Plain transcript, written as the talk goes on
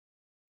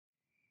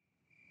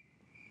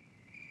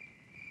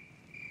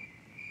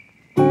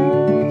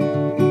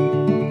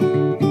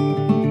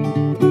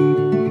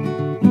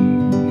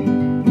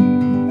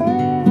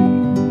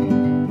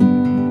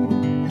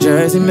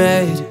choice he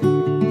made.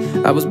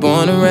 I was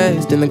born and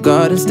raised in the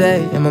Garden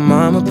State, and my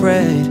mama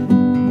prayed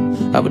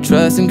I would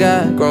trust in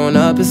God. Growing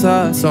up is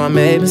hard, so I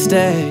made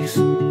mistakes.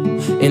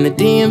 In the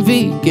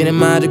DMV, getting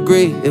my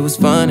degree, it was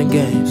fun and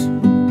games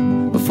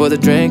before the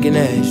drinking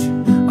age.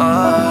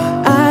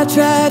 I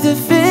tried to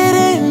fit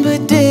in,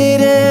 but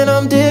didn't.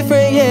 I'm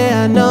different,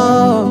 yeah, I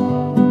know.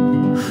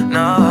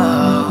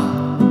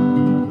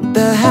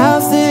 The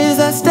houses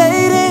I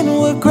stayed in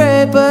were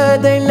great,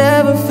 but they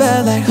never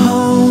felt like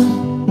home.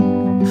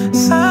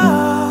 So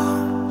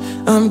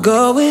I'm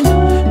going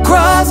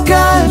cross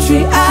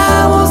country.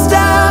 I won't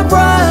stop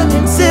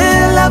running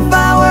till I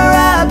find where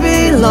I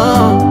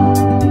belong.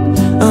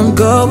 I'm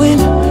going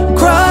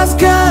cross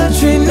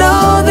country.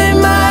 No, they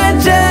might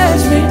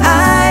judge me.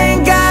 I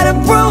ain't gotta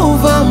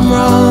prove I'm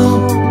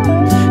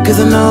wrong, 'cause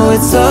I know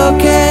it's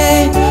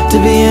okay to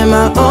be in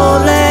my own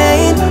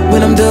lane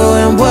when I'm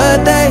doing what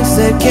they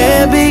said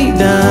can't be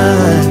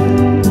done.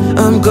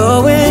 I'm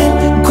going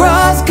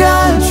cross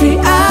country.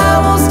 I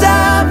won't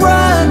stop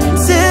running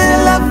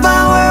till I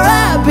find where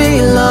I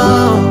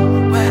belong.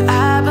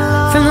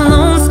 From the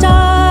Lone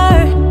Star,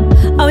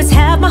 always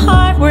had my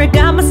heart where it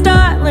got my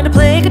start. Learned to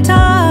play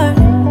guitar.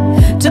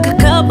 Took a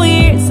couple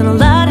years and a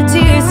lot of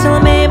tears till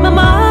I made my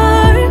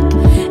mark,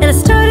 and I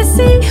started to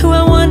see who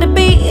I wanted to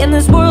be in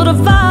this world of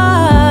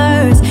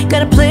ours.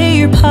 Gotta play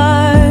your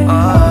part.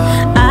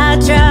 I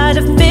tried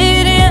to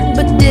fit in,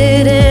 but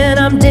didn't.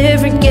 I'm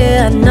different,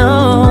 yeah, I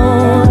know.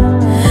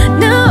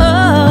 No,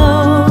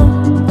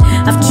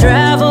 I've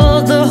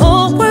traveled the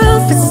whole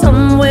world for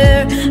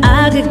somewhere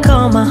I could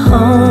call my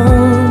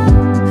home.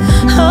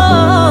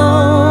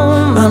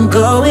 Home. I'm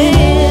going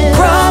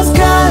cross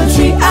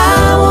country.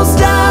 I won't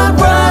stop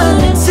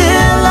running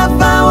till I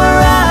find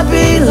where I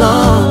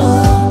belong.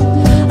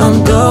 I'm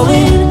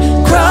going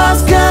cross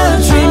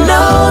country.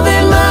 No,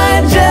 they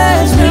might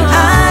judge me.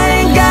 I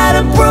ain't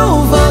gotta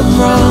prove I'm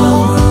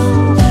wrong,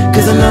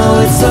 'cause I know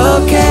it's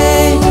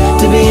okay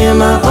to be in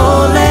my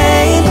own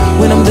lane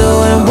when I'm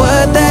doing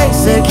what they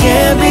said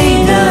can't be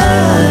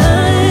done.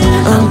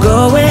 I'm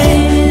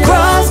going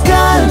cross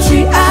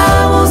country. I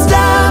won't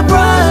stop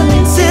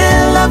running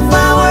till I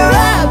find where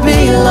I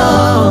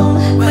belong.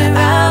 Where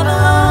I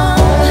belong.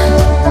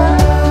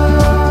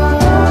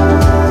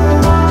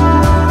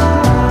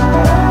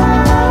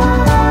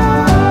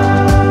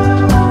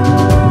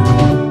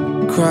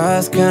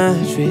 Cross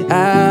country.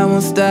 I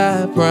won't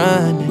stop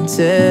running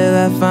till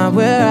I find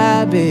where I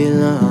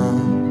belong.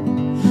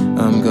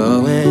 I'm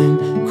going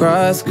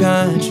cross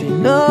country.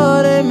 No,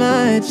 they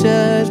might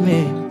judge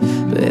me,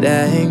 but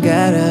I ain't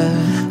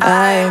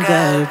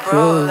gotta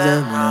prove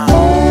them wrong.